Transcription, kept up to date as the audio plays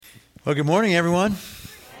Well, good morning, everyone.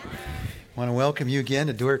 I want to welcome you again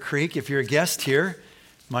to Door Creek. If you're a guest here,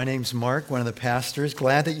 my name's Mark, one of the pastors.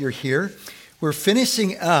 Glad that you're here. We're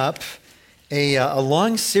finishing up a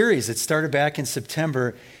long series that started back in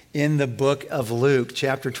September in the book of Luke,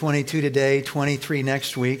 chapter 22 today, 23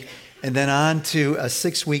 next week, and then on to a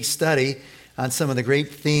 6-week study on some of the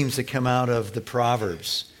great themes that come out of the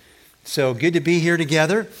Proverbs. So good to be here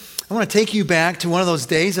together. I want to take you back to one of those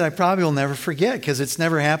days that I probably will never forget because it's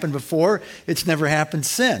never happened before. It's never happened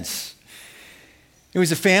since. It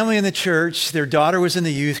was a family in the church. Their daughter was in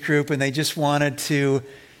the youth group, and they just wanted to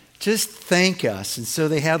just thank us. And so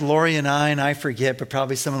they had Lori and I forget, but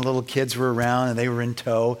probably some of the little kids were around, and they were in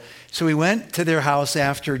tow. So we went to their house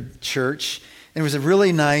after church. It was a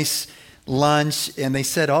really nice lunch, and they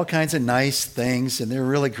said all kinds of nice things, and they were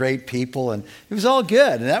really great people, and it was all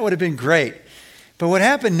good, and that would have been great. But what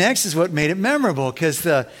happened next is what made it memorable, because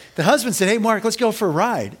the husband said, "Hey, Mark, let's go for a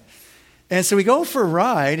ride." And so we go for a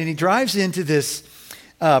ride, and he drives into this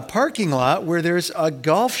parking lot where there's a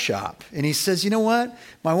golf shop. And he says, "You know what?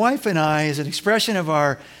 My wife and I, as an expression of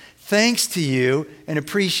our thanks to you and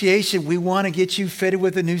appreciation, we want to get you fitted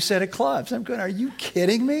with a new set of clubs." I'm going, "Are you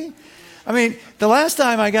kidding me?" I mean, the last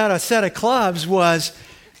time I got a set of clubs was,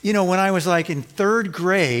 when I was like in third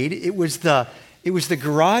grade. It was the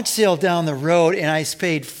garage sale down the road, and I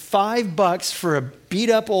paid $5 for a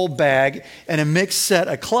beat-up old bag and a mixed set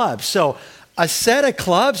of clubs. So a set of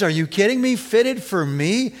clubs, are you kidding me? Fitted for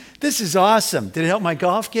me? This is awesome. Did it help my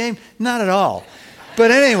golf game? Not at all.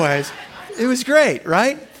 But anyways, it was great,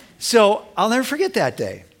 right? So I'll never forget that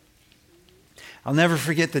day. I'll never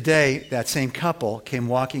forget the day that same couple came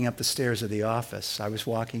walking up the stairs of the office. I was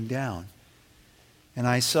walking down, and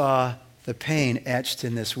I saw the pain etched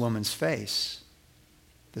in this woman's face.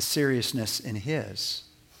 The seriousness in his.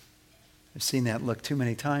 I've seen that look too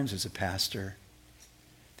many times as a pastor.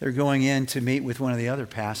 They're going in to meet with one of the other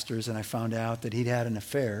pastors, and I found out that he'd had an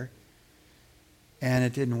affair, and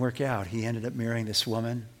it didn't work out. He ended up marrying this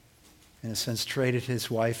woman, in a sense traded his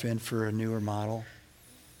wife in for a newer model.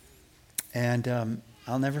 And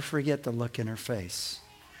I'll never forget the look in her face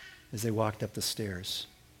as they walked up the stairs.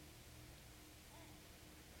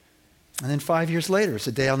 And then 5 years later, it's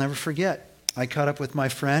a day I'll never forget. I caught up with my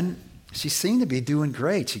friend. She seemed to be doing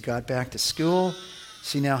great. She got back to school.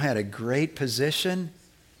 She now had a great position.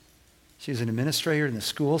 She was an administrator in the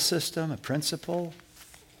school system, a principal.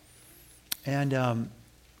 And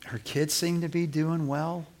her kids seemed to be doing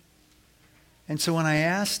well. And so when I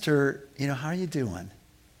asked her, "How are you doing?"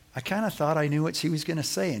 I kind of thought I knew what she was going to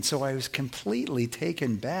say. And so I was completely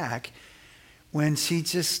taken back when she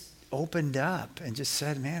just opened up and just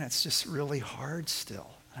said, "Man, it's just really hard still."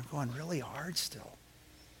 I'm going, "Really hard still?"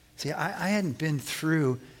 See, I hadn't been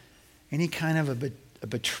through any kind of a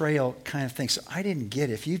betrayal kind of thing, so I didn't get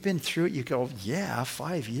it. If you've been through it, you go, "Yeah,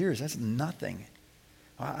 5 years, that's nothing."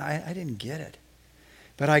 I didn't get it.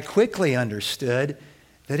 But I quickly understood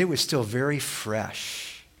that it was still very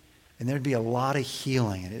fresh, and there'd be a lot of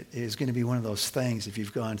healing. And it is going to be one of those things, if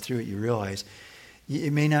you've gone through it, you realize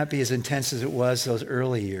it may not be as intense as it was those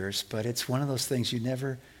early years, but it's one of those things you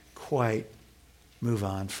never quite move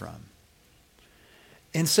on from.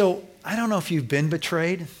 And so I don't know if you've been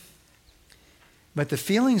betrayed, but the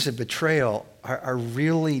feelings of betrayal are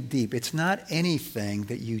really deep. It's not anything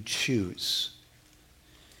that you choose.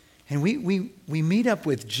 And we meet up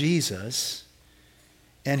with Jesus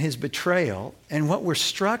and his betrayal, and what we're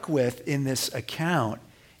struck with in this account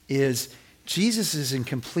is Jesus is in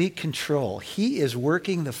complete control. He is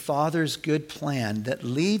working the Father's good plan that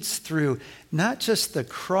leads through not just the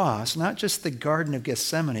cross, not just the Garden of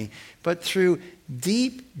Gethsemane, but through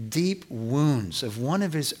deep, deep wounds of one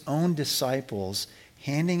of his own disciples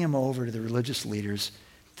handing him over to the religious leaders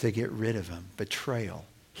to get rid of him. Betrayal.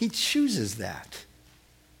 He chooses that.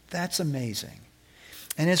 That's amazing.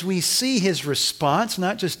 And as we see his response,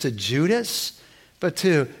 not just to Judas, but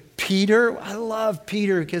to Peter. I love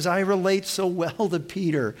Peter because I relate so well to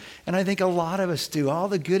Peter. And I think a lot of us do. All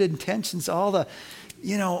the good intentions, all the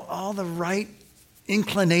right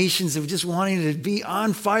inclinations of just wanting to be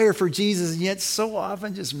on fire for Jesus, and yet so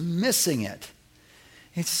often just missing it.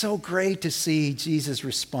 It's so great to see Jesus'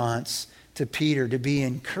 response to Peter, to be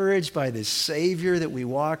encouraged by this Savior that we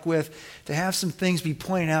walk with, to have some things be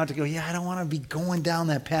pointed out, to go, "Yeah, I don't want to be going down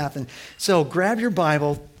that path." And so grab your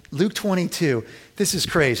Bible, Luke 22. This is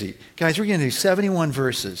crazy. Guys, we're going to do 71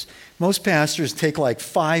 verses. Most pastors take like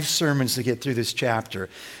 5 sermons to get through this chapter.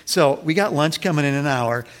 So we got lunch coming in an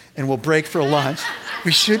hour, and we'll break for lunch.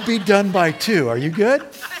 We should be done by 2. Are you good?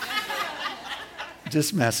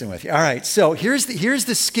 Just messing with you. All right, so here's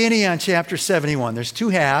the skinny on chapter 71. There's 2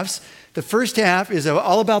 halves. The first half is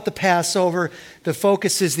all about the Passover. The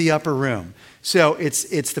focus is the upper room. So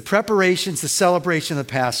it's the preparations, the celebration of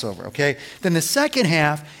the Passover, okay? Then the second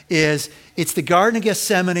half it's the Garden of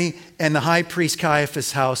Gethsemane and the high priest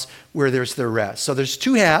Caiaphas' house where there's the rest. So there's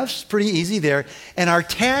two halves, pretty easy there. And our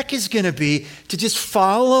tack is going to be to just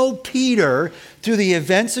follow Peter through the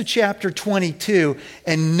events of chapter 22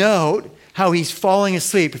 and note how he's falling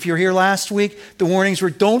asleep. If you were here last week, the warnings were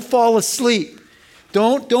don't fall asleep.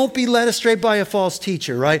 Don't be led astray by a false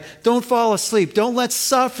teacher, right? Don't fall asleep. Don't let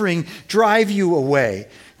suffering drive you away.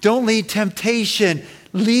 Don't let temptation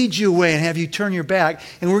lead you away and have you turn your back.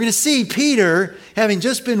 And we're going to see Peter, having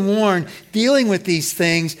just been warned, dealing with these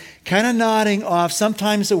things, kind of nodding off,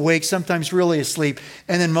 sometimes awake, sometimes really asleep,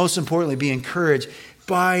 and then most importantly, be encouraged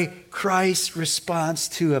by Christ's response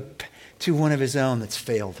to one of his own that's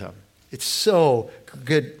failed him. It's so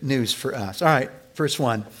good news for us. All right, verse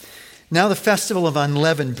 1. Now the festival of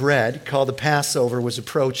unleavened bread, called the Passover, was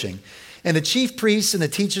approaching. And the chief priests and the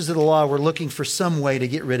teachers of the law were looking for some way to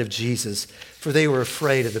get rid of Jesus, for they were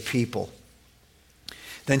afraid of the people.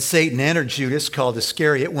 Then Satan entered Judas, called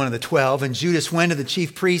Iscariot, one of the 12, and Judas went to the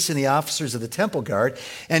chief priests and the officers of the temple guard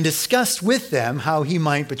and discussed with them how he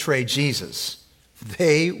might betray Jesus.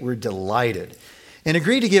 They were delighted and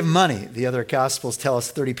agreed to give money. The other Gospels tell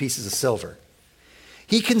us 30 pieces of silver.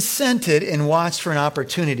 He consented and watched for an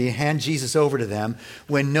opportunity to hand Jesus over to them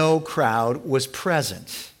when no crowd was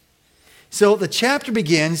present. So the chapter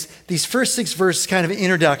begins, these first 6 verses, kind of an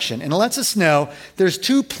introduction, and it lets us know there's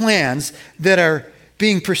 2 plans that are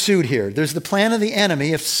being pursued here. There's the plan of the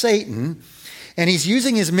enemy, of Satan, and he's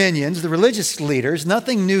using his minions, the religious leaders,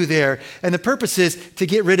 nothing new there, and the purpose is to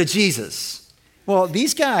get rid of Jesus. Well,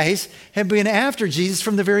 these guys have been after Jesus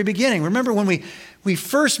from the very beginning. Remember when we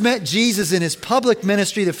first met Jesus in his public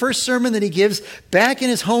ministry, the first sermon that he gives back in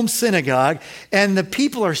his home synagogue, and the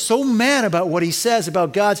people are so mad about what he says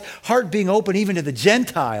about God's heart being open even to the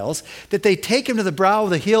Gentiles that they take him to the brow of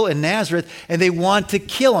the hill in Nazareth and they want to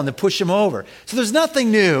kill him, to push him over. So there's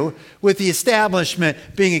nothing new with the establishment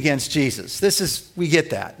being against Jesus. We get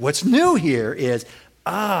that. What's new here is,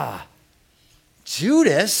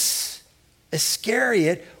 Judas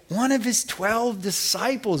Iscariot, one of his 12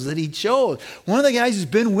 disciples that he chose. One of the guys who's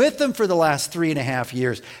been with him for the last 3.5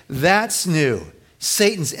 years. That's new.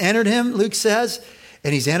 Satan's entered him, Luke says,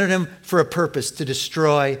 and he's entered him for a purpose, to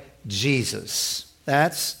destroy Jesus.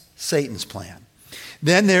 That's Satan's plan.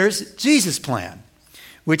 Then there's Jesus' plan,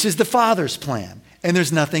 which is the Father's plan. And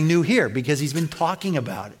there's nothing new here because he's been talking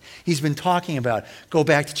about it. He's been talking about it. Go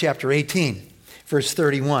back to chapter 18, verse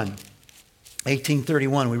 31.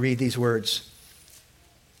 18:31, we read these words.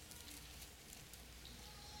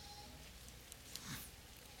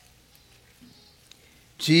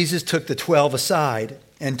 Jesus took the 12 aside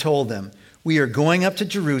and told them, "We are going up to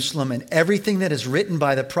Jerusalem, and everything that is written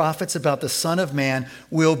by the prophets about the Son of Man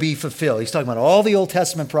will be fulfilled." He's talking about all the Old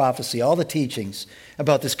Testament prophecy, all the teachings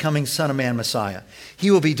about this coming Son of Man Messiah.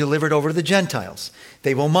 He will be delivered over to the Gentiles.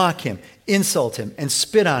 They will mock him, insult him, and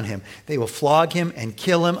spit on him. They will flog him and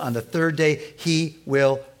kill him. On the 3rd day, he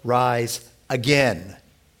will rise again.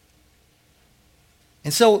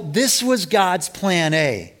 And so this was God's plan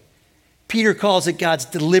A. Peter calls it God's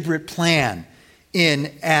deliberate plan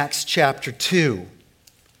in Acts chapter 2,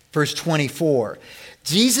 verse 24.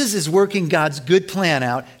 Jesus is working God's good plan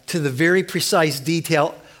out to the very precise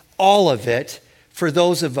detail, all of it, for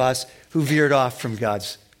those of us who veered off from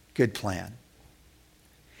God's good plan.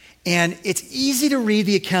 And it's easy to read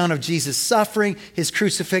the account of Jesus' suffering, his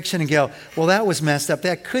crucifixion, and go, well, that was messed up.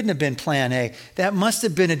 That couldn't have been plan A. That must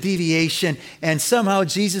have been a deviation. And somehow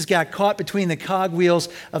Jesus got caught between the cogwheels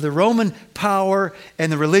of the Roman power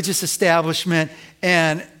and the religious establishment,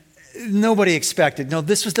 and nobody expected. No,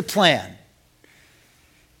 this was the plan.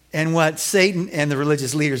 And what Satan and the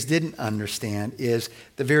religious leaders didn't understand is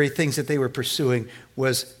the very things that they were pursuing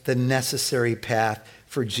was the necessary path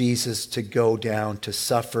for Jesus to go down, to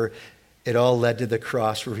suffer. It all led to the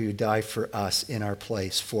cross where he would die for us in our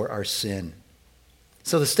place for our sin.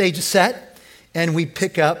 So the stage is set, and we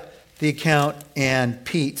pick up the account and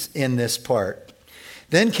Pete's in this part.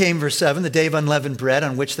 Then came, verse 7, the day of unleavened bread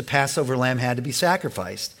on which the Passover lamb had to be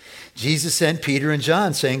sacrificed. Jesus sent Peter and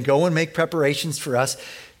John, saying, "Go and make preparations for us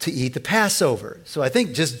to eat the Passover." So I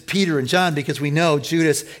think just Peter and John, because we know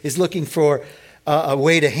Judas is looking for a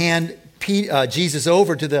way to hand Jesus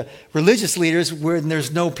over to the religious leaders when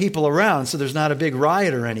there's no people around, so there's not a big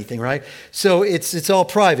riot or anything, right? So it's all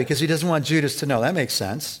private because he doesn't want Judas to know. That makes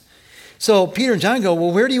sense. So Peter and John go,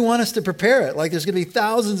 well, where do you want us to prepare it? Like there's going to be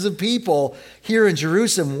thousands of people here in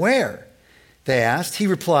Jerusalem. Where? they asked. He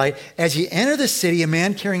replied, as you enter the city, a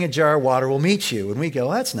man carrying a jar of water will meet you. And we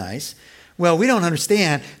go, that's nice. Well, we don't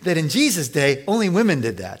understand that in Jesus' day, only women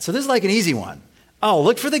did that. So this is like an easy one. Oh,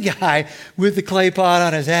 look for the guy with the clay pot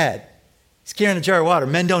on his head. He's carrying a jar of water.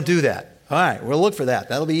 Men don't do that. All right, we'll look for that.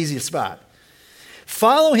 That'll be easy to spot.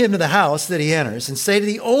 Follow him to the house that he enters and say to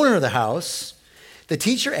the owner of the house, the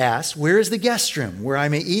teacher asks, where is the guest room where I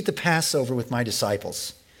may eat the Passover with my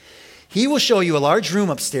disciples? He will show you a large room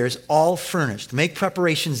upstairs, all furnished. Make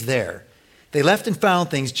preparations there. They left and found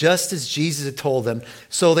things just as Jesus had told them,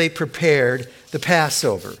 so they prepared the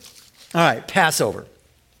Passover. All right, Passover.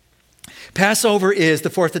 Passover is the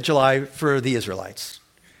 4th of July for the Israelites.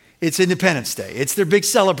 It's Independence Day. It's their big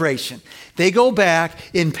celebration. They go back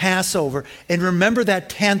in Passover and remember that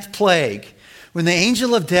 10th plague when the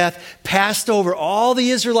angel of death passed over all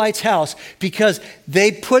the Israelites' house because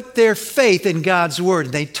they put their faith in God's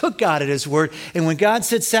word. They took God at his word. And when God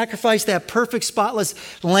said, sacrifice that perfect, spotless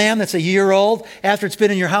lamb that's a year old after it's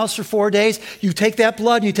been in your house for 4 days, you take that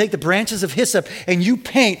blood and you take the branches of hyssop and you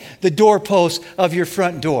paint the doorpost of your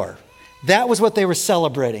front door. That was what they were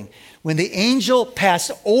celebrating. When the angel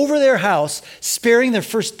passed over their house, sparing their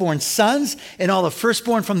firstborn sons and all the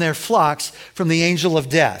firstborn from their flocks from the angel of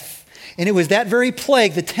death. And it was that very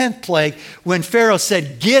plague, the 10th plague, when Pharaoh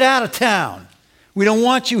said, get out of town. We don't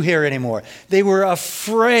want you here anymore. They were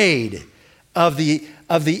afraid of the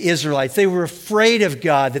Israelites. They were afraid of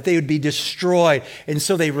God, that they would be destroyed. And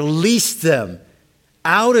so they released them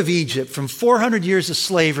out of Egypt from 400 years of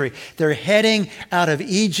slavery. They're heading out of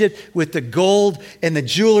Egypt with the gold and the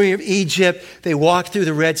jewelry of Egypt. They walk through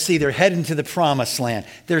the Red Sea. They're heading to the Promised Land.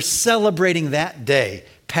 They're celebrating that day,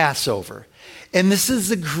 Passover. And this is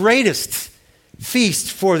the greatest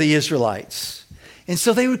feast for the Israelites. And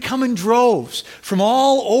so they would come in droves from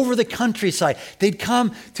all over the countryside. They'd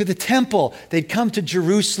come to the temple. They'd come to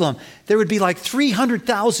Jerusalem. There would be like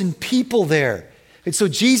 300,000 people there. And so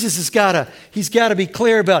Jesus he's got to be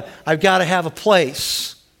clear about, I've got to have a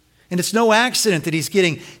place. And it's no accident that he's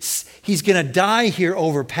going to die here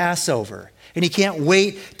over Passover. And he can't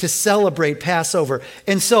wait to celebrate Passover.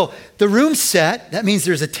 And so the room's set. That means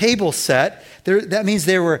there's a table set. That means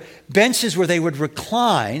there were benches where they would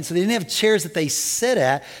recline. So they didn't have chairs that they sit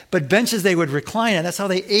at, but benches they would recline at. That's how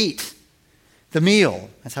they ate the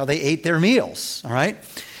meal. That's how they ate their meals. All right?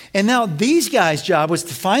 And now these guys' job was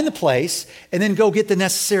to find the place and then go get the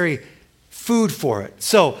necessary food for it.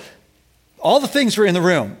 So all the things were in the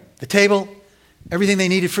room. The table, everything they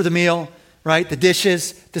needed for the meal, right? The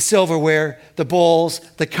dishes, the silverware, the bowls,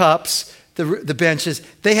 the cups, the benches.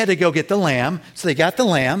 They had to go get the lamb. So they got the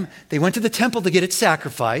lamb. They went to the temple to get it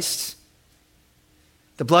sacrificed.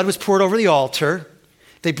 The blood was poured over the altar.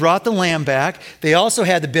 They brought the lamb back. They also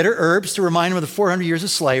had the bitter herbs to remind them of the 400 years of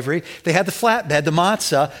slavery. They had the flatbread, the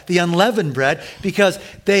matzah, the unleavened bread, because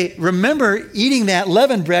they remember eating that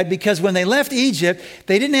leavened bread because when they left Egypt,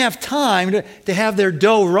 they didn't have time to have their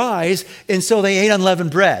dough rise, and so they ate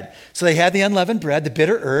unleavened bread. So they had the unleavened bread, the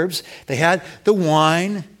bitter herbs. They had the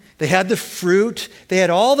wine. They had the fruit. They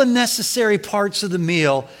had all the necessary parts of the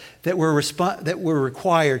meal that were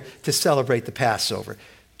required to celebrate the Passover.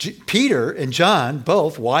 Peter and John,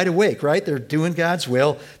 both wide awake, right? They're doing God's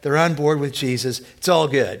will. They're on board with Jesus. It's all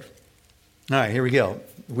good. All right, here we go.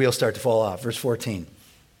 The wheels start to fall off. Verse 14.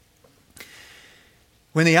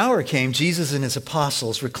 When the hour came, Jesus and his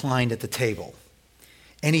apostles reclined at the table.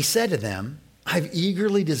 And he said to them, I've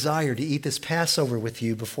eagerly desired to eat this Passover with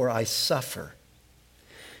you before I suffer.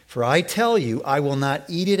 For I tell you, I will not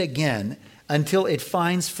eat it again until it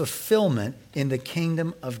finds fulfillment in the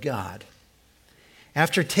kingdom of God.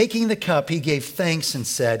 After taking the cup, he gave thanks and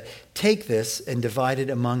said, take this and divide it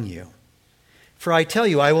among you. For I tell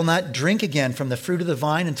you, I will not drink again from the fruit of the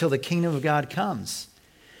vine until the kingdom of God comes.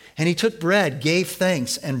 And he took bread, gave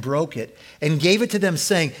thanks, and broke it, and gave it to them,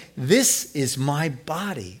 saying, this is my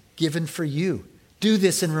body given for you. Do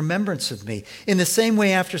this in remembrance of me. In the same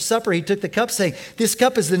way, after supper, he took the cup, saying, this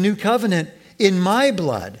cup is the new covenant in my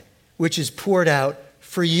blood, which is poured out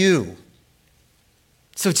for you.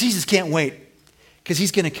 So Jesus can't wait, because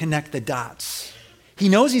he's going to connect the dots. He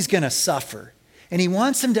knows he's going to suffer. And he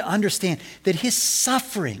wants them to understand that his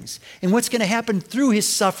sufferings and what's going to happen through his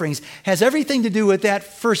sufferings has everything to do with that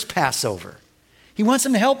first Passover. He wants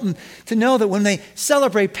them to help them to know that when they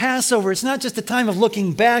celebrate Passover, it's not just a time of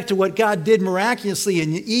looking back to what God did miraculously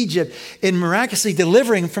in Egypt and miraculously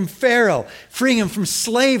delivering from Pharaoh, freeing him from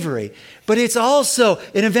slavery. But it's also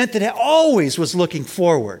an event that always was looking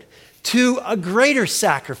forward to a greater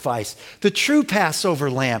sacrifice, the true Passover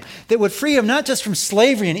lamb that would free him not just from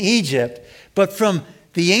slavery in Egypt, but from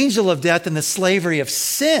the angel of death and the slavery of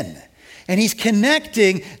sin. And he's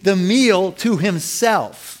connecting the meal to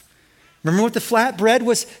himself. Remember what the flatbread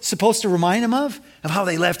was supposed to remind him of? Of how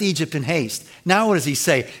they left Egypt in haste. Now what does he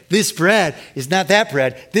say? This bread is not that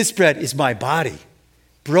bread. This bread is my body,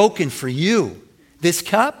 broken for you. This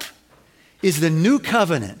cup is the new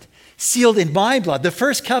covenant, sealed in my blood. The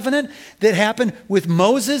first covenant that happened with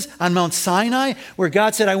Moses on Mount Sinai, where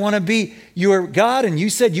God said, I want to be your God, and you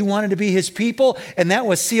said you wanted to be his people, and that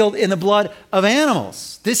was sealed in the blood of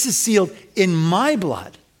animals. This is sealed in my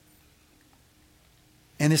blood.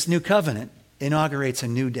 And this new covenant inaugurates a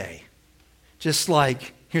new day. Just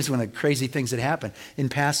like, here's one of the crazy things that happened in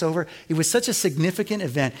Passover. It was such a significant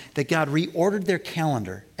event that God reordered their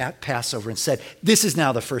calendar at Passover and said, this is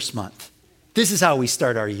now the first month. This is how we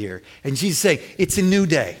start our year. And Jesus saying, it's a new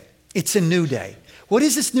day. It's a new day. What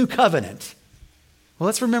is this new covenant? Well,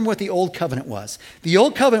 let's remember what the old covenant was. The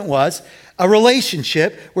old covenant was a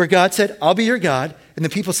relationship where God said, I'll be your God. And the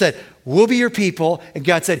people said, we'll be your people. And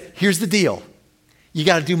God said, here's the deal. You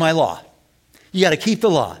got to do my law. You got to keep the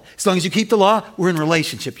law. As long as you keep the law, we're in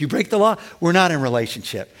relationship. You break the law, we're not in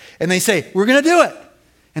relationship. And they say, we're going to do it.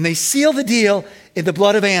 And they seal the deal in the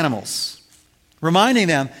blood of animals, reminding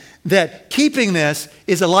them that keeping this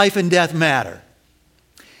is a life and death matter.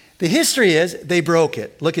 The history is they broke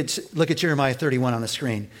it. Look at Jeremiah 31 on the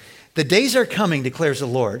screen. The days are coming, declares the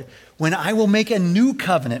Lord, when I will make a new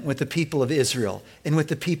covenant with the people of Israel and with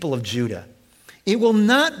the people of Judah. It will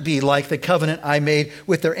not be like the covenant I made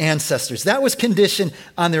with their ancestors. That was conditioned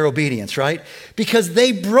on their obedience, right? Because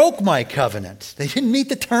they broke my covenant. They didn't meet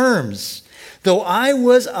the terms. Though I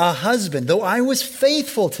was a husband, though I was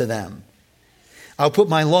faithful to them, I'll put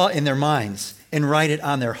my law in their minds and write it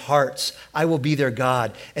on their hearts. I will be their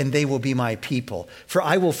God, and they will be my people. For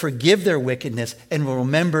I will forgive their wickedness and will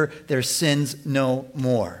remember their sins no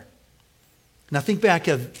more. Now think back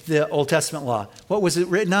of the Old Testament law. What was it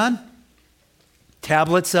written on?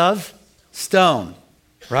 Tablets of stone,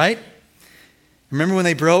 right? Remember when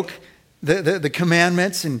they broke the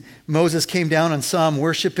commandments and Moses came down and saw them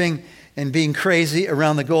worshiping and being crazy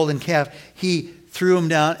around the golden calf? He threw them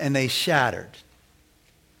down and they shattered.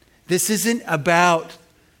 This isn't about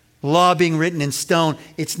law being written in stone.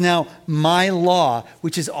 It's now my law,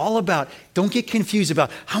 which is all about, don't get confused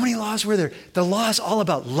about how many laws were there. The law is all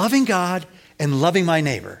about loving God and loving my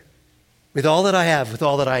neighbor with all that I have, with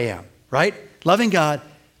all that I am, right? Loving God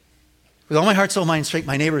with all my heart, soul, mind, and strength.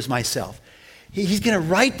 My neighbor is myself. He's going to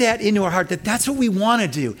write that into our heart, that that's what we want to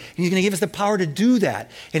do. And he's going to give us the power to do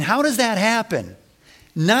that. And how does that happen?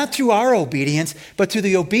 Not through our obedience, but through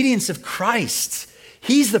the obedience of Christ.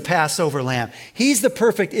 He's the Passover lamb. He's the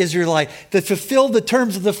perfect Israelite that fulfilled the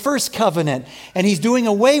terms of the first covenant. And he's doing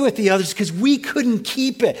away with the others because we couldn't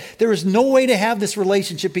keep it. There is no way to have this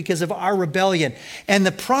relationship because of our rebellion. And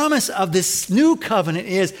the promise of this new covenant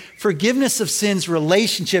is forgiveness of sins,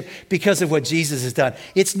 relationship because of what Jesus has done.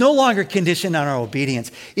 It's no longer conditioned on our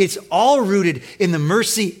obedience. It's all rooted in the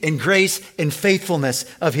mercy and grace and faithfulness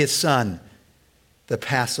of his Son, the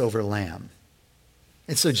Passover lamb.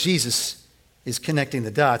 And so Jesus is connecting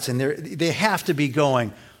the dots, and they have to be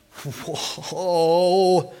going,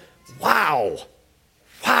 whoa, wow.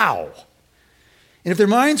 And if their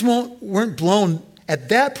minds weren't blown at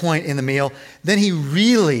that point in the meal, then he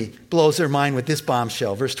really blows their mind with this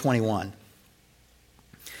bombshell, verse 21.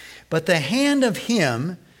 But the hand of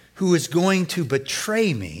him who is going to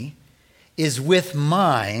betray me is with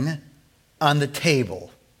mine on the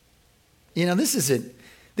table. You know, this isn't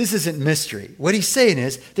mystery. What he's saying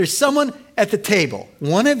is there's someone at the table.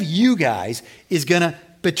 One of you guys is going to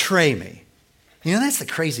betray me. You know, that's the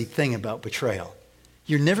crazy thing about betrayal.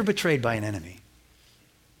 You're never betrayed by an enemy.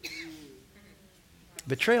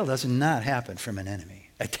 Betrayal does not happen from an enemy.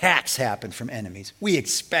 Attacks happen from enemies. We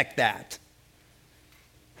expect that.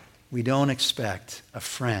 We don't expect a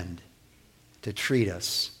friend to treat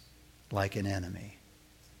us like an enemy.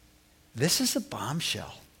 This is a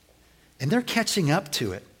bombshell. And they're catching up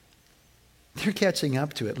to it. They're catching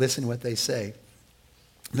up to it. Listen to what they say.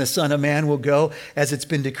 The Son of Man will go as it's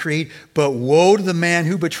been decreed, but woe to the man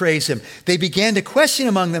who betrays him. They began to question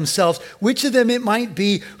among themselves which of them it might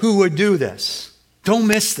be who would do this. Don't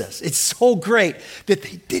miss this. It's so great that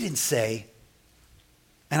they didn't say,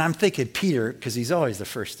 and I'm thinking Peter, because he's always the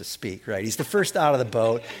first to speak, right? He's the first out of the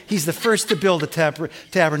boat. He's the first to build a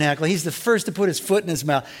tabernacle. He's the first to put his foot in his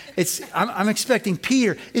mouth. I'm expecting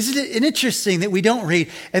Peter. Isn't it interesting that we don't read?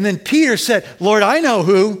 And then Peter said, Lord, I know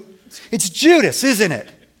who. It's Judas, isn't it?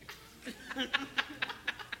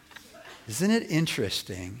 Isn't it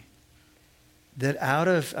interesting that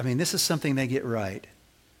this is something they get right.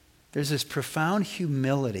 There's this profound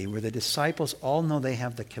humility where the disciples all know they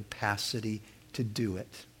have the capacity to do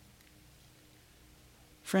it.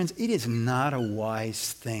 Friends, it is not a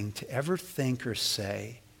wise thing to ever think or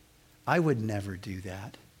say, I would never do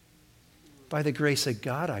that. By the grace of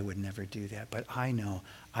God, I would never do that. But I know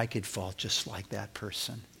I could fall just like that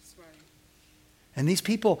person. That's right. And these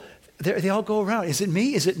people, they all go around. Is it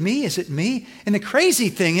me? Is it me? Is it me? And the crazy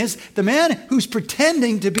thing is, the man who's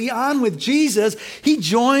pretending to be on with Jesus, he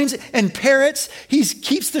joins and parrots. He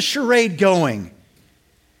keeps the charade going.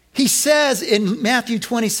 He says in Matthew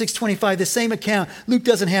 26:25, the same account, Luke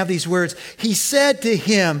doesn't have these words. He said to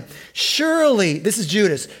him, surely, this is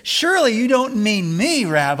Judas, surely you don't mean me,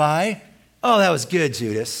 Rabbi. Oh, that was good,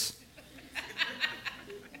 Judas.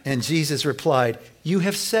 And Jesus replied, you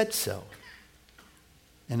have said so.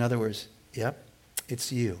 In other words, yep,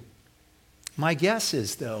 it's you. My guess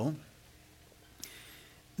is, though,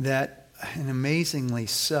 that, and amazingly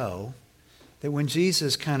so, that when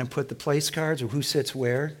Jesus kind of put the place cards of who sits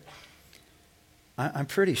where, I'm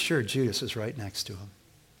pretty sure Judas is right next to him.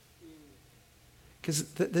 Because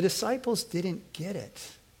the disciples didn't get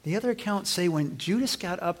it. The other accounts say when Judas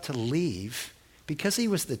got up to leave, because he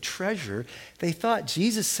was the treasurer, they thought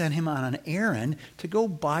Jesus sent him on an errand to go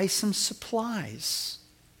buy some supplies.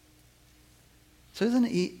 So isn't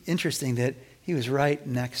it interesting that he was right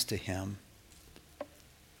next to him?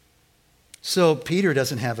 So Peter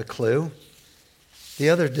doesn't have a clue. The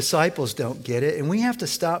other disciples don't get it. And we have to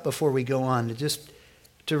stop before we go on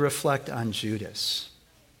to reflect on Judas.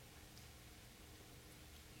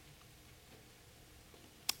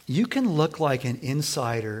 You can look like an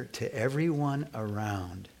insider to everyone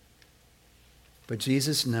around, but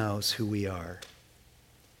Jesus knows who we are.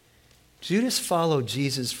 Judas followed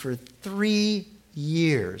Jesus for 3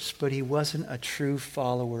 years, but he wasn't a true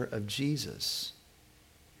follower of Jesus.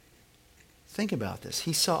 Think about this.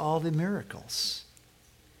 He saw all the miracles.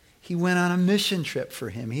 He went on a mission trip for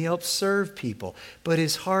him. He helped serve people, but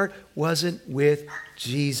his heart wasn't with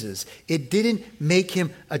Jesus. It didn't make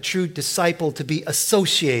him a true disciple to be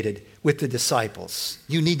associated with the disciples.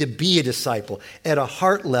 You need to be a disciple at a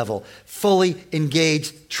heart level, fully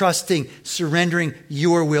engaged, trusting, surrendering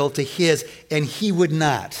your will to his, and he would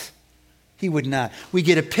not. He would not. We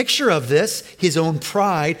get a picture of this, his own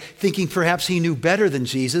pride, thinking perhaps he knew better than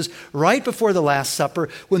Jesus, right before the Last Supper,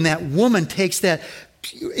 when that woman takes that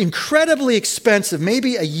incredibly expensive,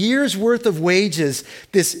 maybe a year's worth of wages,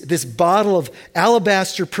 this bottle of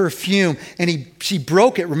alabaster perfume, and she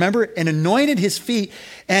broke it, remember, and anointed his feet.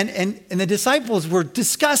 And the disciples were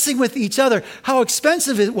discussing with each other how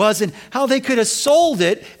expensive it was and how they could have sold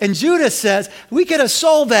it. And Judas says, we could have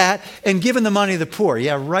sold that and given the money to the poor.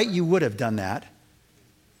 Yeah, right, you would have done that.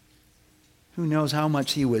 Who knows how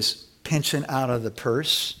much he was pinching out of the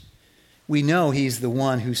purse? We know he's the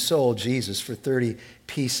one who sold Jesus for 30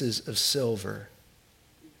 pieces of silver.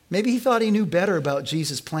 Maybe he thought he knew better about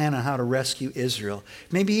Jesus' plan on how to rescue Israel.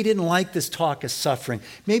 Maybe he didn't like this talk of suffering.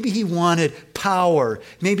 Maybe he wanted power.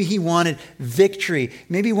 Maybe he wanted victory.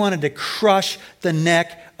 Maybe he wanted to crush the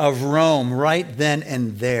neck of Rome right then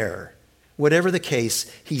and there. Whatever the case,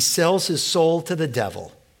 he sells his soul to the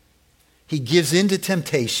devil. He gives in to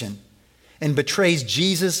temptation and betrays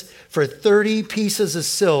Jesus for 30 pieces of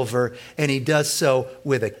silver, and he does so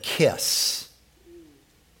with a kiss.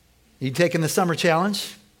 You taking the summer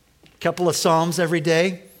challenge? A couple of Psalms every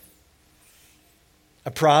day. A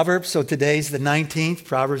proverb. So today's the 19th,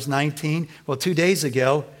 Proverbs 19. Well, 2 days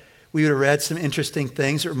ago, we would have read some interesting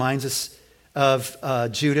things. It reminds us of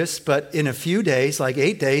Judas. But in a few days, like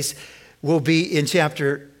 8 days, we'll be in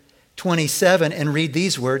chapter 27 and read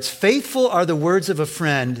these words. Faithful are the words of a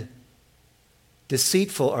friend.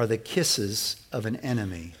 Deceitful are the kisses of an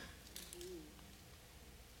enemy.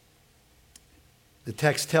 The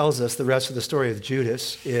text tells us the rest of the story of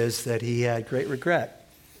Judas is that he had great regret.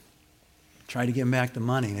 Tried to give him back the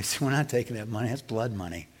money. They said, we're not taking that money. That's blood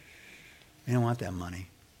money. We don't want that money.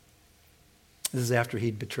 This is after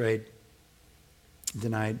he'd betrayed,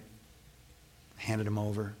 denied, handed him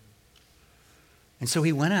over. And so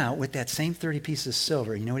he went out with that same 30 pieces of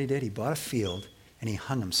silver. You know what he did? He bought a field and he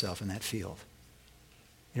hung himself in that field.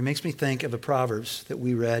 It makes me think of the Proverbs that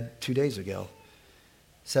we read 2 days ago.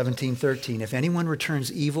 17:13. If anyone returns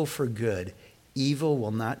evil for good, evil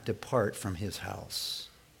will not depart from his house.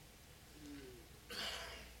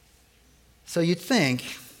 So you'd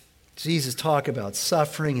think Jesus' talk about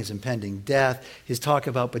suffering, his impending death, his talk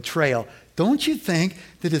about betrayal. Don't you think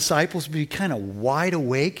the disciples would be kind of wide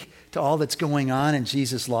awake to all that's going on in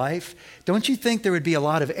Jesus' life? Don't you think there would be a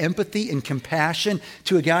lot of empathy and compassion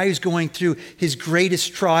to a guy who's going through his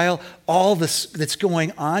greatest trial, all this that's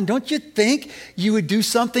going on? Don't you think you would do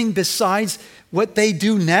something besides what they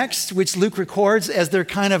do next, which Luke records as their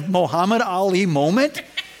kind of Muhammad Ali moment,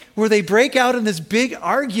 where they break out in this big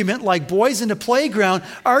argument like boys in a playground,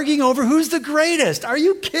 arguing over who's the greatest. Are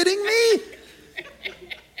you kidding me?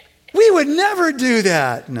 We would never do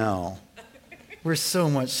that. No. We're so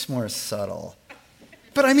much more subtle.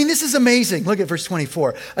 But I mean, this is amazing. Look at verse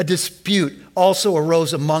 24. A dispute also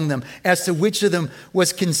arose among them as to which of them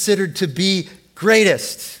was considered to be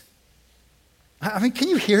greatest. I mean, can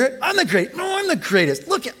you hear it? I'm the great. No, I'm the greatest.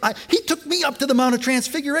 Look, he took me up to the Mount of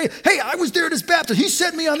Transfiguration. Hey, I was there at his baptism. He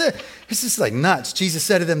sent me on there. It's just like nuts. Jesus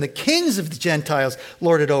said to them, the kings of the Gentiles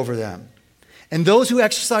lord it over them. And those who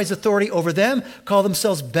exercise authority over them call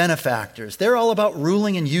themselves benefactors. They're all about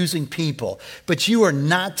ruling and using people. But you are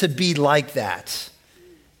not to be like that.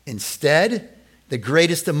 Instead, the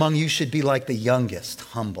greatest among you should be like the youngest,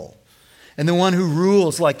 humble. And the one who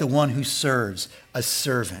rules like the one who serves, a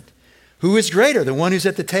servant. Who is greater, the one who's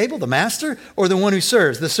at the table, the master, or the one who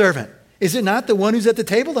serves, the servant? Is it not the one who's at the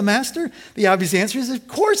table, the master? The obvious answer is, of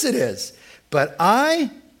course it is. But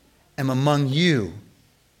I am among you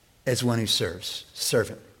as one who serves,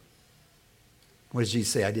 servant. What does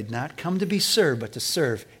Jesus say? I did not come to be served, but to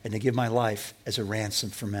serve and to give my life as a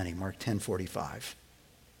ransom for many. Mark 10:45.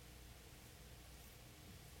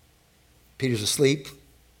 Peter's asleep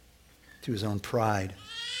to his own pride.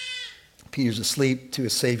 Peter's asleep to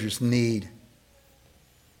his Savior's need.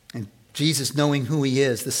 And Jesus, knowing who he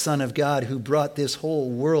is, the Son of God who brought this whole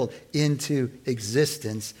world into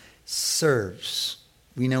existence, serves.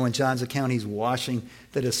 We know in John's account he's washing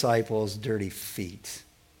the disciples' dirty feet.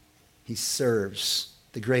 He serves.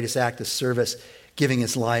 The greatest act of service, giving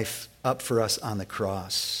his life up for us on the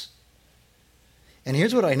cross. And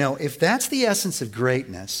here's what I know. If that's the essence of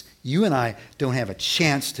greatness, you and I don't have a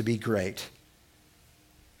chance to be great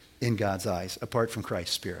in God's eyes, apart from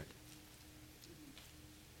Christ's Spirit.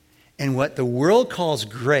 And what the world calls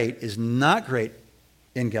great is not great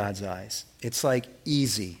in God's eyes. It's like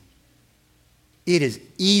easy. It is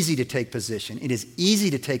easy to take position. It is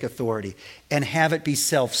easy to take authority and have it be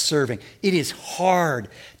self-serving. It is hard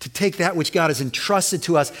to take that which God has entrusted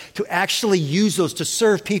to us to actually use those to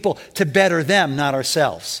serve people to better them, not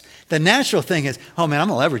ourselves. The natural thing is, oh man, I'm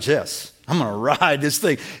going to leverage this. I'm going to ride this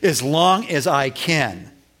thing as long as I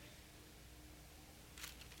can.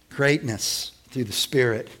 Greatness through the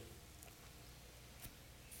Spirit.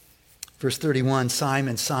 Verse 31,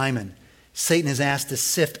 Simon, Simon, Satan has asked to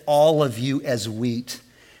sift all of you as wheat,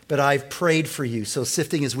 but I've prayed for you. So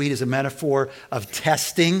sifting as wheat is a metaphor of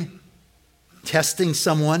testing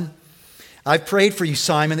someone. I've prayed for you,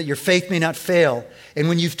 Simon, that your faith may not fail. And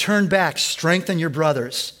when you've turned back, strengthen your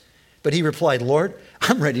brothers. But he replied, Lord,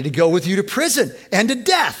 I'm ready to go with you to prison and to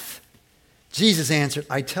death. Jesus answered,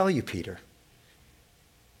 I tell you, Peter,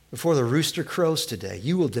 before the rooster crows today,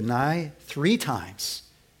 you will deny 3 times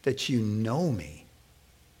that you know me.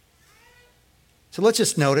 So let's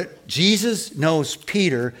just note it. Jesus knows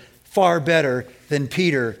Peter far better than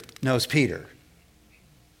Peter knows Peter.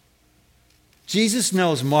 Jesus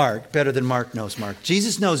knows Mark better than Mark knows Mark.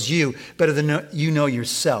 Jesus knows you better than you know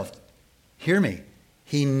yourself. Hear me.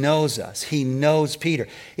 He knows us. He knows Peter.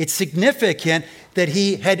 It's significant that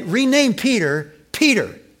he had renamed Peter,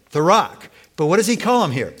 Peter, the rock. But what does he call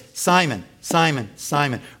him here? Simon, Simon,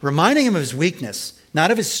 Simon. Reminding him of his weakness,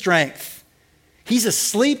 not of his strength. He's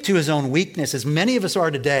asleep to his own weakness, as many of us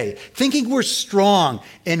are today, thinking we're strong,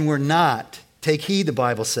 and we're not. Take heed, the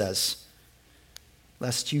Bible says,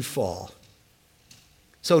 lest you fall.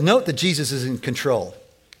 So note that Jesus is in control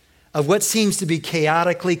of what seems to be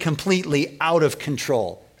chaotically, completely out of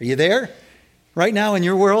control. Are you there? Right now in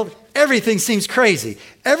your world, everything seems crazy.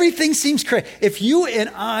 Everything seems crazy. If you and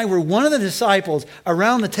I were one of the disciples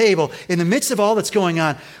around the table in the midst of all that's going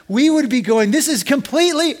on, we would be going, this is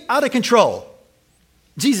completely out of control.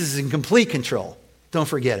 Jesus is in complete control. Don't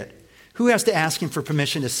forget it. Who has to ask him for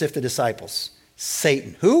permission to sift the disciples?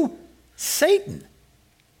 Satan. Who? Satan.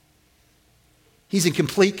 He's in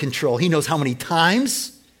complete control. He knows how many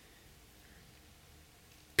times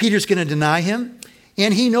Peter's going to deny him,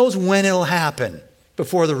 and he knows when it'll happen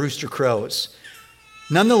before the rooster crows.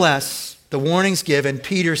 Nonetheless, the warning's given.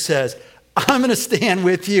 Peter says, I'm going to stand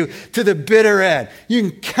with you to the bitter end.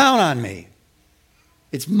 You can count on me.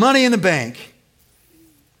 It's money in the bank.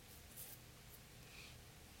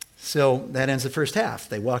 So that ends the first half.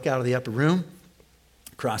 They walk out of the upper room,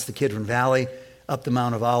 across the Kidron Valley, up the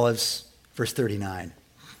Mount of Olives, verse 39.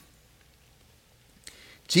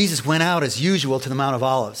 Jesus went out as usual to the Mount of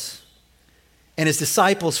Olives, and his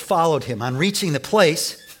disciples followed him. On reaching the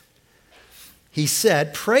place, he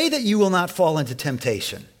said, pray that you will not fall into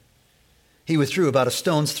temptation. He withdrew about a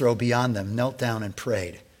stone's throw beyond them, knelt down and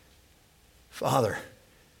prayed, Father,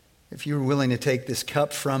 if you were willing to take this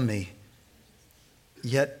cup from me,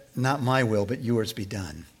 Yet not my will, but yours be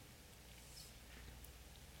done.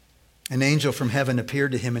 An angel from heaven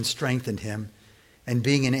appeared to him and strengthened him. And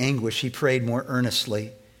being in anguish, he prayed more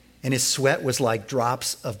earnestly, and his sweat was like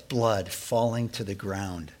drops of blood falling to the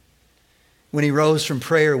ground. When he rose from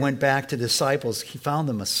prayer and went back to the disciples, he found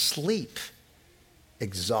them asleep,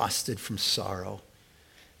 exhausted from sorrow.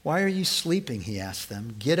 Why are you sleeping? He asked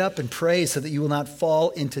them. Get up and pray so that you will not fall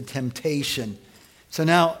into temptation. So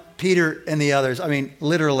now Peter and the others,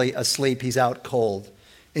 literally asleep. He's out cold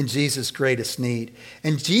in Jesus' greatest need.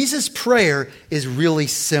 And Jesus' prayer is really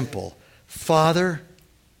simple. Father,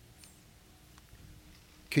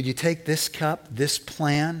 could you take this cup, this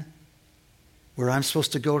plan, where I'm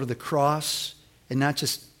supposed to go to the cross and not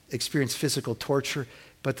just experience physical torture,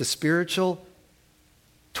 but the spiritual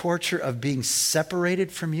torture of being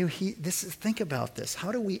separated from you? Think about this.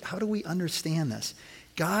 How do we understand this?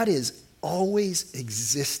 God has always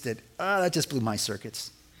existed. That just blew my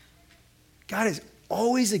circuits. God has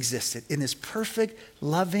always existed in this perfect,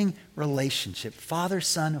 loving relationship. Father,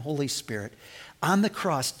 Son, Holy Spirit. On the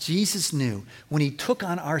cross, Jesus knew when he took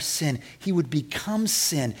on our sin, he would become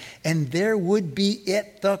sin. And there would be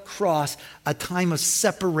at the cross a time of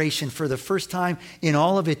separation for the first time in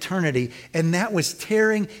all of eternity. And that was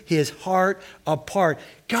tearing his heart apart.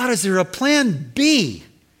 God, is there a plan B?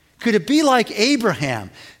 Could it be like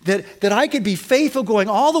Abraham, that I could be faithful going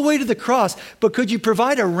all the way to the cross, but could you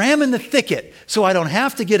provide a ram in the thicket so I don't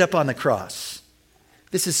have to get up on the cross?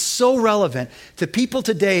 This is so relevant to people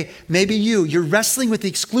today. Maybe you're wrestling with the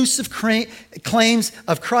exclusive claims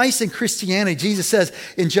of Christ and Christianity. Jesus says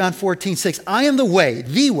in John 14:6, I am the way,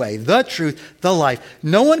 the truth, the life.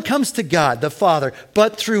 No one comes to God, the Father,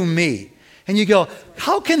 but through me. And you go,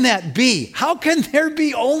 how can that be? How can there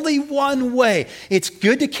be only one way? It's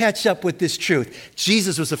good to catch up with this truth.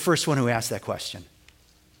 Jesus was the first one who asked that question.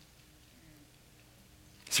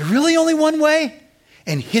 Is there really only one way?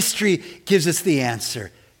 And history gives us the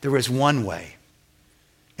answer. There was one way.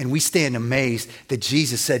 And we stand amazed that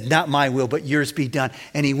Jesus said, not my will, but yours be done.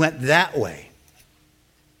 And he went that way.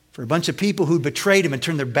 For a bunch of people who betrayed him and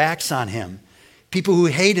turned their backs on him, people who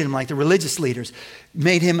hated him like the religious leaders,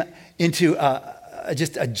 made him into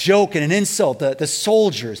just a joke and an insult, the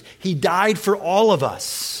soldiers. He died for all of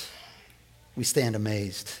us. We stand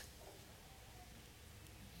amazed.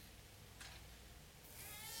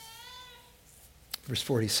 Verse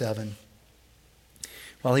 47.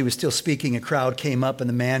 While he was still speaking, a crowd came up, and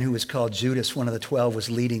the man who was called Judas, one of the 12, was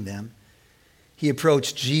leading them. He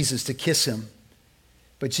approached Jesus to kiss him.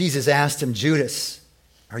 But Jesus asked him, Judas,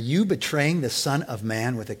 are you betraying the Son of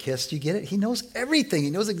Man with a kiss? Do you get it? He knows everything. He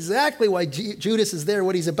knows exactly why Judas is there,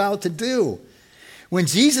 what he's about to do. When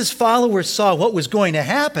Jesus' followers saw what was going to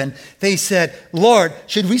happen, they said, Lord,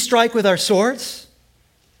 should we strike with our swords?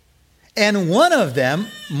 And one of them,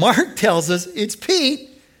 Mark tells us it's Pete,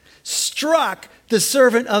 struck the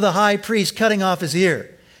servant of the high priest, cutting off his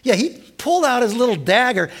ear. Yeah, he pulled out his little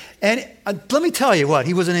dagger, and let me tell you what,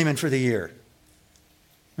 he wasn't aiming for the ear.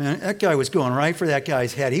 Man, that guy was going right for that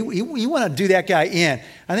guy's head. He wanted to do that guy in.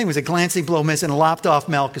 I think it was a glancing blow miss and lopped off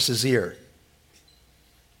Malchus's ear.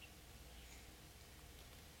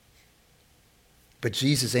 But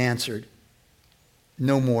Jesus answered,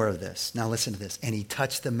 no more of this. Now listen to this. And he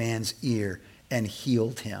touched the man's ear and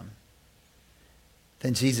healed him.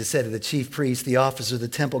 Then Jesus said to the chief priests, the officers of the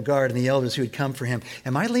temple guard, and the elders who had come for him,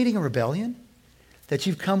 am I leading a rebellion? That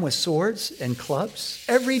you've come with swords and clubs?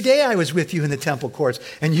 Every day I was with you in the temple courts,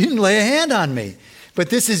 and you didn't lay a hand on me. But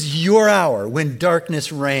this is your hour when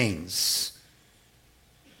darkness reigns.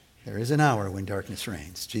 There is an hour when darkness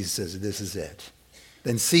reigns. Jesus says, this is it.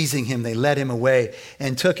 Then seizing him, they led him away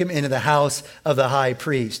and took him into the house of the high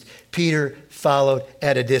priest. Peter followed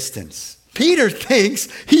at a distance. Peter thinks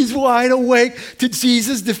he's wide awake to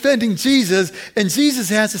Jesus, defending Jesus. And Jesus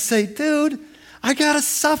has to say, dude, I got to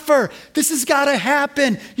suffer. This has got to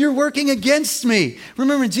happen. You're working against me.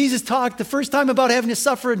 Remember when Jesus talked the first time about having to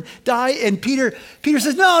suffer and die? And Peter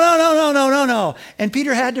says, no. And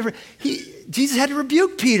Jesus had to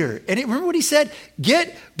rebuke Peter. And remember what he said?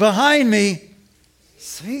 Get behind me,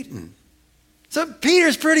 Satan. So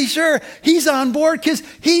Peter's pretty sure he's on board because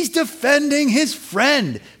he's defending his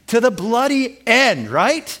friend to the bloody end,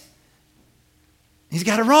 right? He's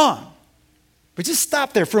got it wrong. But just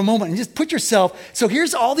stop there for a moment and just put yourself. So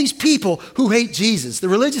here's all these people who hate Jesus, the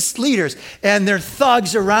religious leaders and their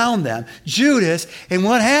thugs around them, Judas. And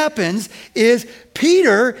what happens is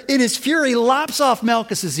Peter, in his fury, lops off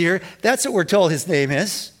Malchus's ear. That's what we're told his name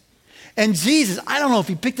is. And Jesus, I don't know if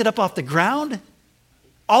he picked it up off the ground.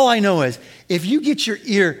 All I know is if you get your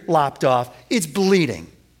ear lopped off, it's bleeding.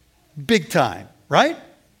 Big time, right?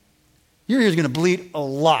 Your ear's going to bleed a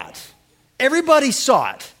lot. Everybody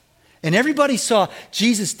saw it. And everybody saw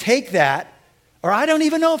Jesus take that, or I don't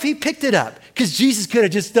even know if he picked it up, because Jesus could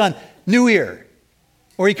have just done new ear,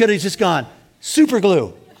 or he could have just gone super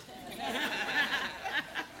glue.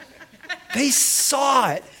 They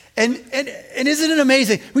saw it. And isn't it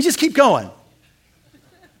amazing? We just keep going.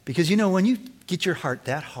 Because when you get your heart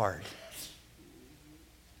that hard,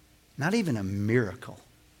 not even a miracle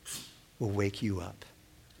will wake you up.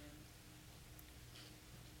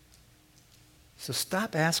 So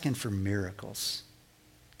stop asking for miracles.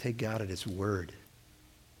 Take God at his word.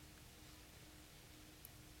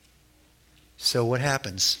 So what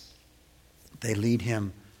happens? They lead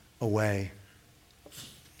him away.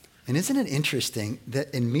 And isn't it interesting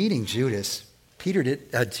that in meeting Judas,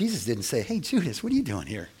 Jesus didn't say, "Hey, Judas, what are you doing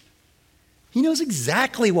here?" He knows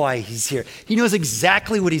exactly why he's here. He knows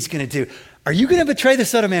exactly what he's going to do. Are you going to betray the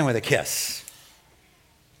Son of Man with a kiss?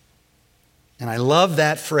 And I love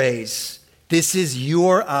that phrase. This is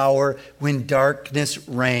your hour when darkness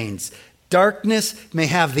reigns. Darkness may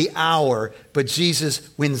have the hour, but Jesus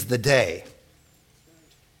wins the day.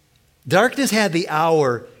 Darkness had the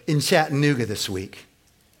hour in Chattanooga this week.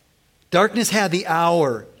 Darkness had the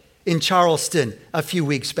hour in Charleston a few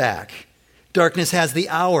weeks back. Darkness has the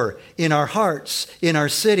hour in our hearts, in our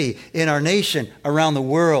city, in our nation, around the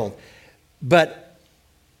world. But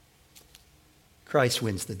Christ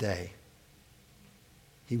wins the day.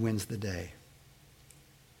 He wins the day.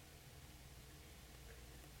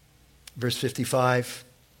 Verse 55,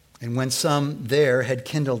 and when some there had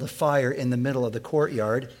kindled a fire in the middle of the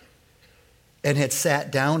courtyard and had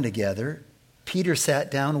sat down together, Peter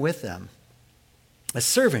sat down with them. A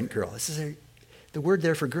servant girl, the word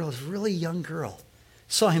there for girl is really young girl,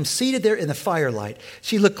 saw him seated there in the firelight.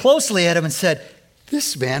 She looked closely at him and said,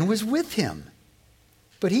 "This man was with him."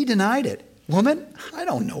 But he denied it. "Woman, I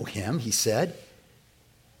don't know him," he said.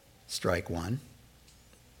 Strike one.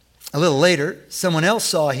 A little later, someone else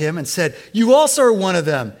saw him and said, "You also are one of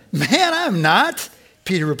them." "Man, I'm not,"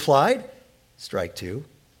 Peter replied. Strike two.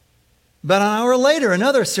 But an hour later,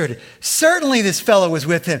 another asserted, "Certainly this fellow was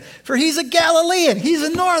with him, for he's a Galilean. He's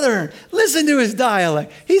a northern. Listen to his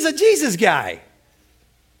dialect. He's a Jesus guy."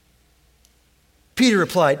 Peter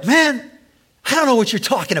replied, "Man, I don't know what you're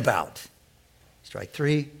talking about." Strike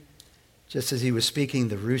three. Just as he was speaking,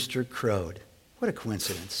 the rooster crowed. What a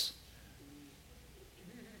coincidence.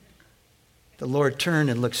 The Lord turned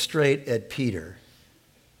and looked straight at Peter.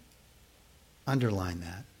 Underline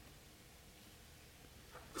that.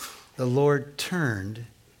 The Lord turned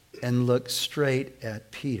and looked straight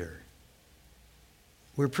at Peter.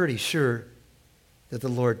 We're pretty sure that the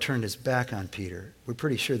Lord turned his back on Peter. We're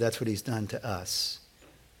pretty sure that's what he's done to us.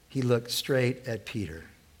 He looked straight at Peter,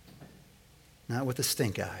 not with a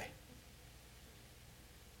stink eye,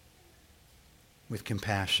 with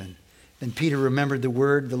compassion. Then Peter remembered the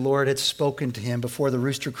word the Lord had spoken to him before the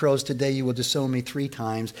rooster crows, "Today you will disown me 3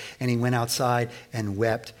 times." And he went outside and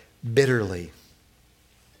wept bitterly.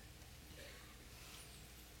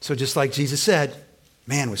 So just like Jesus said,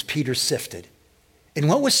 man, was Peter sifted. And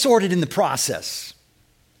what was sorted in the process?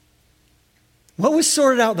 What was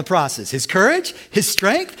sorted out in the process? His courage? His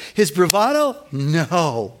strength? His bravado?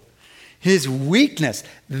 No. His weakness.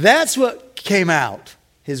 That's what came out.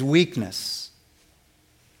 His weakness.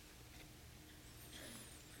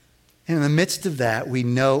 And in the midst of that, we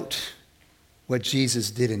note what Jesus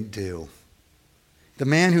didn't do. The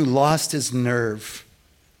man who lost his nerve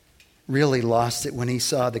really lost it when he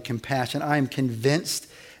saw the compassion. I am convinced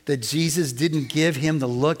that Jesus didn't give him the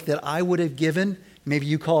look that I would have given. Maybe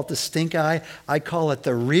you call it the stink eye. I call it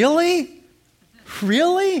the really?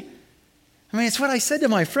 Really? I mean, it's what I said to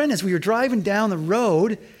my friend as we were driving down the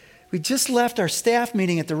road. We just left our staff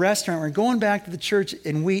meeting at the restaurant. We're going back to the church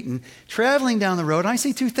in Wheaton, traveling down the road, and I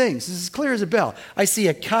see 2 things. This is clear as a bell. I see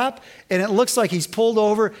a cop, and it looks like he's pulled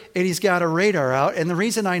over, and he's got a radar out. And the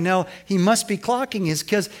reason I know he must be clocking is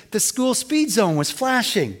because the school speed zone was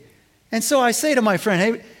flashing. And so I say to my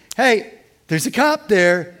friend, hey, there's a cop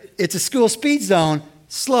there. It's a school speed zone.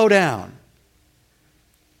 Slow down.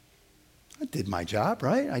 I did my job,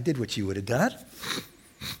 right? I did what you would have done.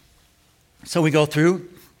 So we go through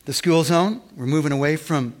the school zone. We're moving away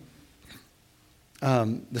from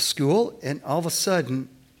the school, and all of a sudden,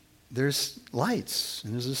 there's lights,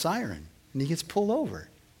 and there's a siren, and he gets pulled over.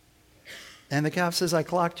 And the cop says, "I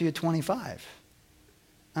clocked you at 25.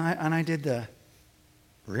 And I did the,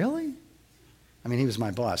 really? I mean, he was my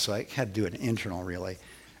boss, so I had to do an internal, really.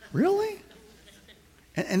 Really?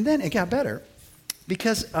 And then it got better,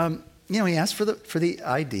 because he asked for the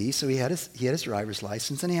ID, so he had his driver's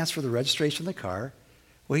license, and he asked for the registration of the car.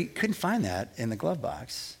 Well, he couldn't find that in the glove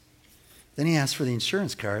box. Then he asked for the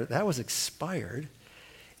insurance card. That was expired.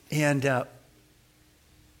 And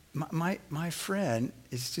my friend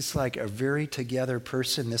is just like a very together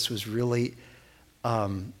person. This was really,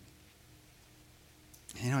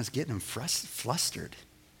 it's getting him flustered.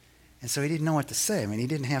 And so he didn't know what to say. I mean, he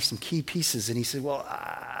didn't have some key pieces. And he said, well,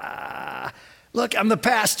 look, I'm the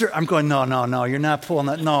pastor. I'm going, no, you're not pulling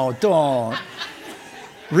that. No, don't.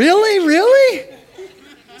 Really?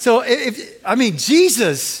 So,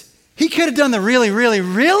 Jesus, he could have done the really?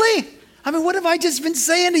 I mean, what have I just been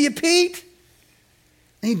saying to you, Pete?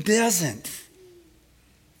 He doesn't.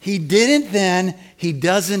 He didn't then. He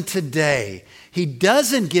doesn't today. He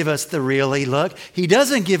doesn't give us the really look. He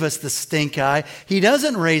doesn't give us the stink eye. He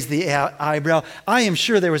doesn't raise the eyebrow. I am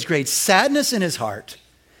sure there was great sadness in his heart,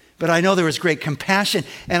 but I know there was great compassion.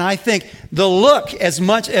 And I think the look, as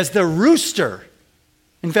much as the rooster,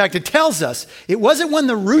 in fact, it tells us it wasn't when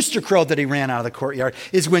the rooster crowed that he ran out of the courtyard.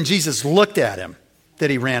 It's when Jesus looked at him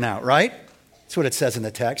that he ran out, right? That's what it says in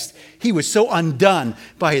the text. He was so undone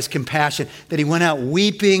by his compassion that he went out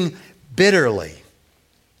weeping bitterly.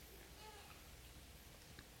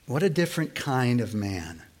 What a different kind of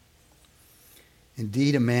man.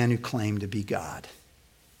 Indeed, a man who claimed to be God.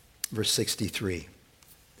 Verse 63.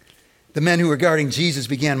 The men who were guarding Jesus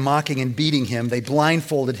began mocking and beating him. They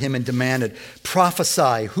blindfolded him and demanded,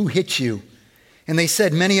 prophesy, who hit you? And they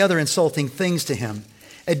said many other insulting things to him.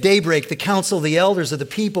 At daybreak, the council, the elders of the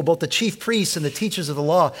people, both the chief priests and the teachers of the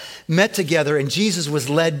law, met together, and Jesus was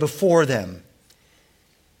led before them.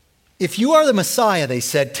 If you are the Messiah, they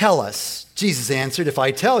said, tell us. Jesus answered, if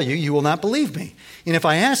I tell you, you will not believe me. And if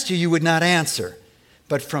I asked you, you would not answer.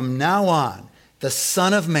 But from now on, the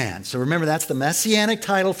Son of Man, so remember that's the messianic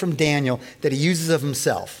title from Daniel that he uses of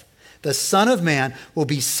himself. The Son of Man will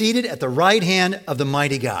be seated at the right hand of the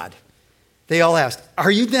mighty God. They all asked, are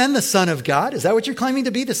you then the Son of God? Is that what you're claiming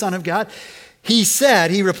to be, the Son of God?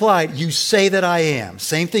 He replied, you say that I am.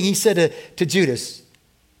 Same thing he said to Judas.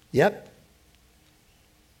 Yep.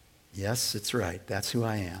 Yes, it's right. That's who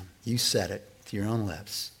I am. You said it to your own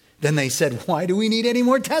lips. Then they said, why do we need any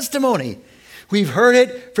more testimony? We've heard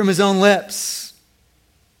it from his own lips.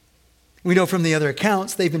 We know from the other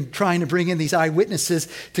accounts, they've been trying to bring in these eyewitnesses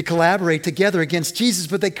to collaborate together against Jesus,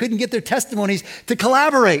 but they couldn't get their testimonies to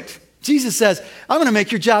collaborate. Jesus says, I'm going to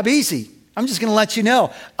make your job easy. I'm just going to let you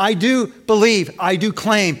know. I do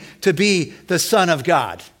claim to be the Son of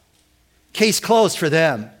God. Case closed for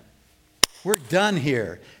them. We're done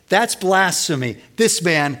here. That's blasphemy. This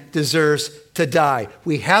man deserves to die.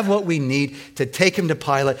 We have what we need to take him to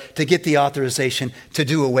Pilate to get the authorization to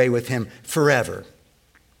do away with him forever.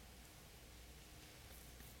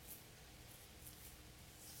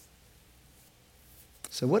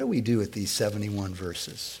 So what do we do with these 71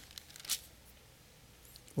 verses?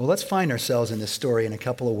 Well, let's find ourselves in this story in a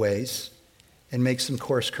couple of ways and make some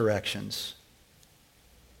course corrections.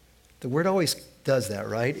 The word always does that,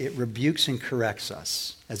 right? It rebukes and corrects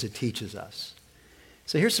us as it teaches us.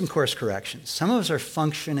 So here's some course corrections. Some of us are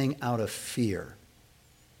functioning out of fear.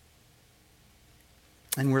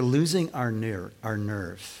 And we're losing our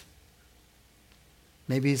nerve.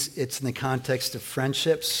 Maybe it's in the context of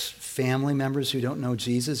friendships, family members who don't know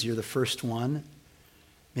Jesus. You're the first one.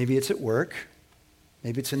 Maybe it's at work.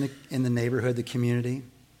 Maybe it's in the neighborhood, the community,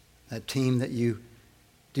 that team that you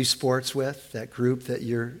do sports with, that group that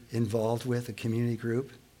you're involved with, a community group.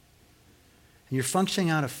 And you're functioning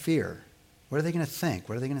out of fear. What are they going to think?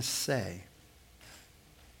 What are they going to say?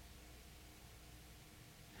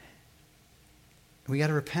 We got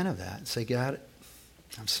to repent of that and say, God,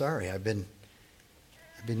 I'm sorry. I've been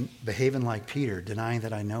behaving like Peter, denying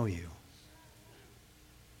that I know you.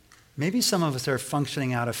 Maybe some of us are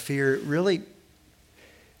functioning out of fear, really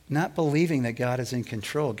not believing that God is in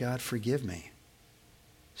control. God, forgive me.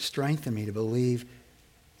 Strengthen me to believe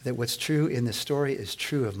that what's true in this story is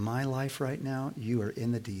true of my life right now. You are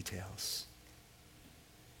in the details.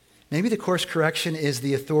 Maybe the course correction is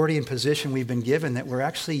the authority and position we've been given that we're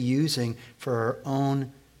actually using for our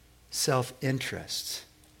own self-interest.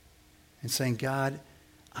 And saying, God,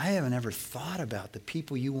 I haven't ever thought about the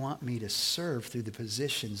people you want me to serve through the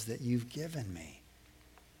positions that you've given me.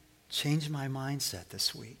 Change my mindset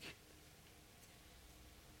this week.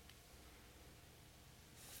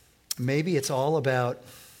 Maybe it's all about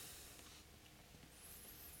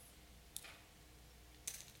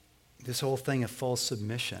this whole thing of false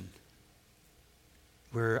submission,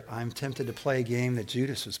 where I'm tempted to play a game that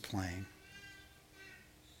Judas was playing.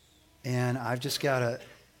 And I've just got to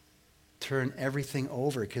turn everything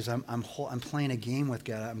over because I'm playing a game with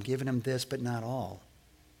God. I'm giving him this, but not all.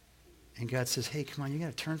 And God says, hey, come on, you got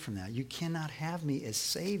to turn from that. You cannot have me as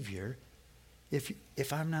Savior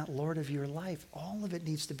if I'm not Lord of your life, all of it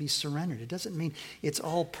needs to be surrendered. It doesn't mean it's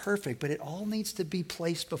all perfect, but it all needs to be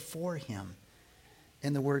placed before him.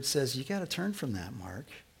 And the word says, you got to turn from that, Mark.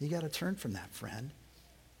 You got to turn from that, friend.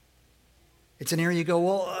 It's an area you go,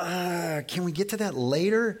 well, can we get to that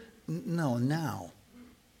later? No, now.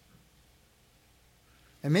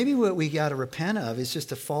 And maybe what we got to repent of is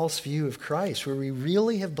just a false view of Christ, where we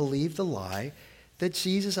really have believed the lie that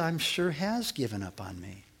Jesus, I'm sure, has given up on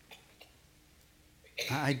me.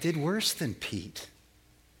 I did worse than Pete.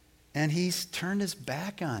 And he's turned his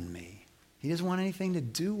back on me. He doesn't want anything to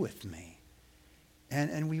do with me.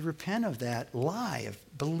 And we repent of that lie, of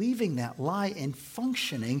believing that lie and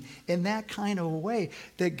functioning in that kind of a way,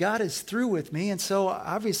 that God is through with me, and so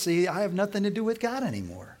obviously I have nothing to do with God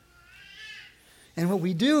anymore. And what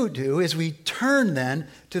we do is we turn then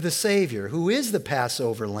to the Savior, who is the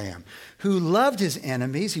Passover lamb, who loved his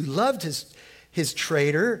enemies, who loved his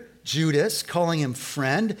traitor, Judas, calling him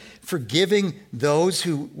friend, forgiving those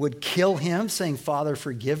who would kill him, saying, Father,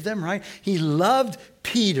 forgive them, right? He loved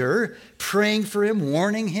Peter, praying for him,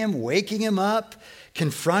 warning him, waking him up,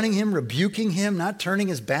 confronting him, rebuking him, not turning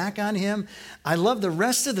his back on him. I love the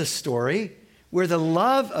rest of the story, where the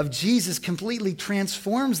love of Jesus completely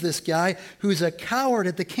transforms this guy who's a coward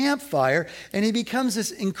at the campfire, and he becomes this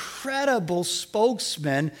incredible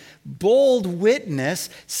spokesman, bold witness,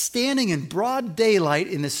 standing in broad daylight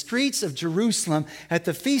in the streets of Jerusalem at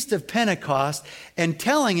the Feast of Pentecost and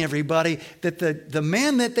telling everybody that the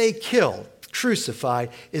man that they killed,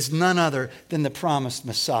 crucified, is none other than the promised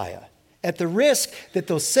Messiah, at the risk that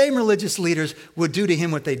those same religious leaders would do to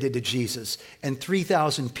him what they did to Jesus. And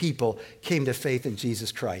 3,000 people came to faith in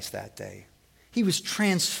Jesus Christ that day. He was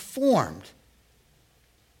transformed,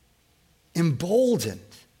 emboldened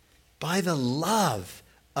by the love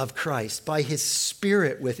of Christ, by his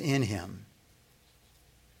Spirit within him.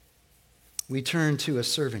 We turn to a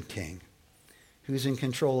servant king who's in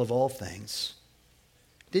control of all things.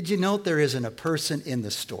 Did you note there isn't a person in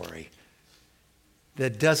the story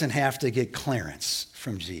that doesn't have to get clearance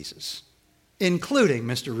from Jesus, including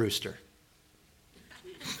Mr. Rooster?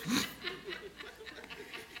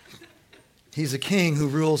 He's a king who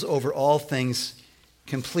rules over all things,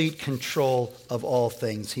 complete control of all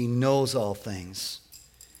things. He knows all things.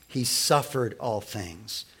 He suffered all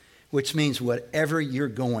things, which means whatever you're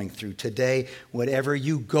going through today, whatever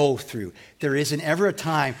you go through, there isn't ever a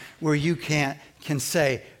time where you can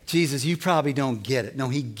say, Jesus, you probably don't get it. No,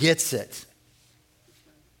 he gets it.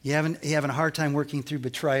 You having a hard time working through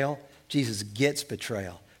betrayal? Jesus gets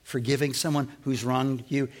betrayal. Forgiving someone who's wronged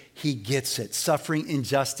you, he gets it. Suffering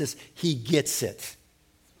injustice, he gets it.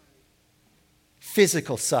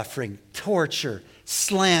 Physical suffering, torture,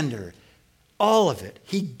 slander, all of it,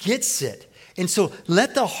 he gets it. And so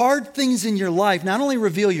let the hard things in your life not only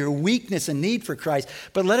reveal your weakness and need for Christ,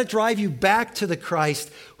 but let it drive you back to the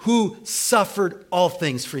Christ who suffered all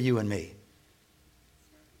things for you and me.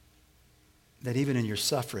 That even in your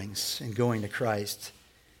sufferings and going to Christ,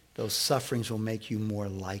 those sufferings will make you more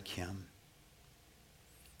like him.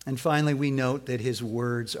 And finally, we note that his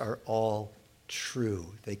words are all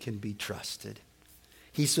true. They can be trusted.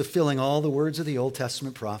 He's fulfilling all the words of the Old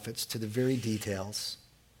Testament prophets to the very details.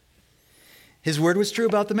 His word was true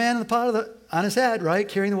about the man in the pot on his head, right?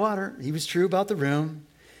 Carrying the water. He was true about the room.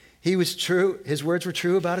 His words were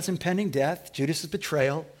true about his impending death, Judas'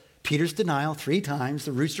 betrayal, Peter's denial 3 times,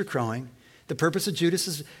 the rooster crowing, the purpose of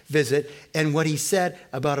Judas' visit, and what he said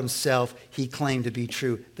about himself, he claimed to be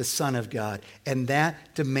true, the Son of God. And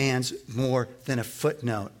that demands more than a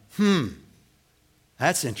footnote.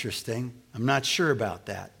 That's interesting. I'm not sure about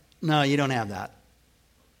that. No, you don't have that.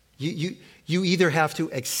 You either have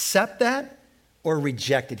to accept that or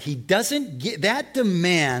reject it. He doesn't get, that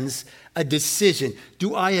demands a decision.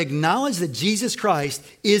 Do I acknowledge that Jesus Christ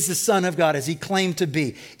is the Son of God as he claimed to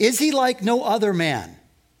be? Is he like no other man?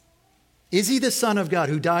 Is he the Son of God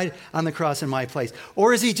who died on the cross in my place?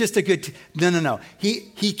 Or is he just a good... No.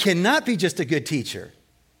 He cannot be just a good teacher.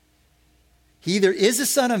 He either is the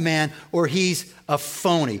Son of Man or he's a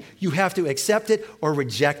phony. You have to accept it or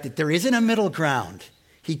reject it. There isn't a middle ground.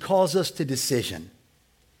 He calls us to decision.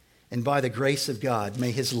 And by the grace of God,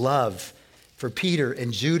 may his love for Peter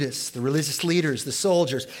and Judas, the religious leaders, the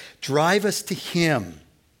soldiers, drive us to him,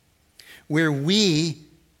 where we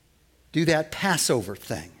do that Passover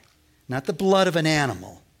thing. Not the blood of an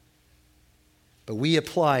animal, but we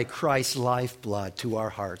apply Christ's lifeblood to our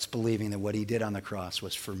hearts, believing that what he did on the cross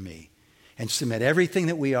was for me, and submit everything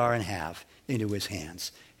that we are and have into his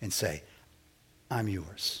hands and say, I'm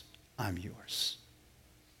yours. I'm yours.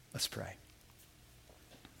 Let's pray.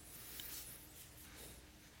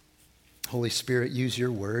 Holy Spirit, use your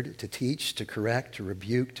word to teach, to correct, to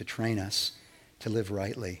rebuke, to train us to live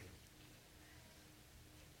rightly.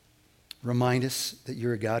 Remind us that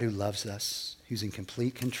you're a God who loves us, who's in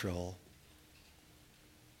complete control.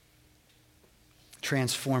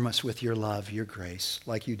 Transform us with your love, your grace,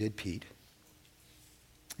 like you did Pete,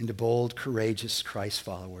 into bold, courageous Christ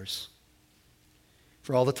followers.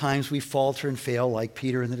 For all the times we falter and fail like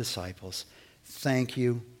Peter and the disciples, thank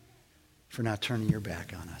you for not turning your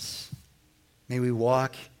back on us. May we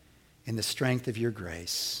walk in the strength of your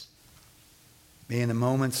grace. May in the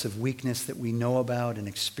moments of weakness that we know about and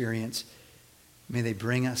experience, may they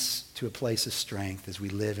bring us to a place of strength as we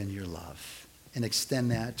live in your love and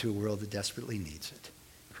extend that to a world that desperately needs it.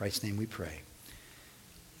 In Christ's name we pray.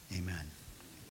 Amen.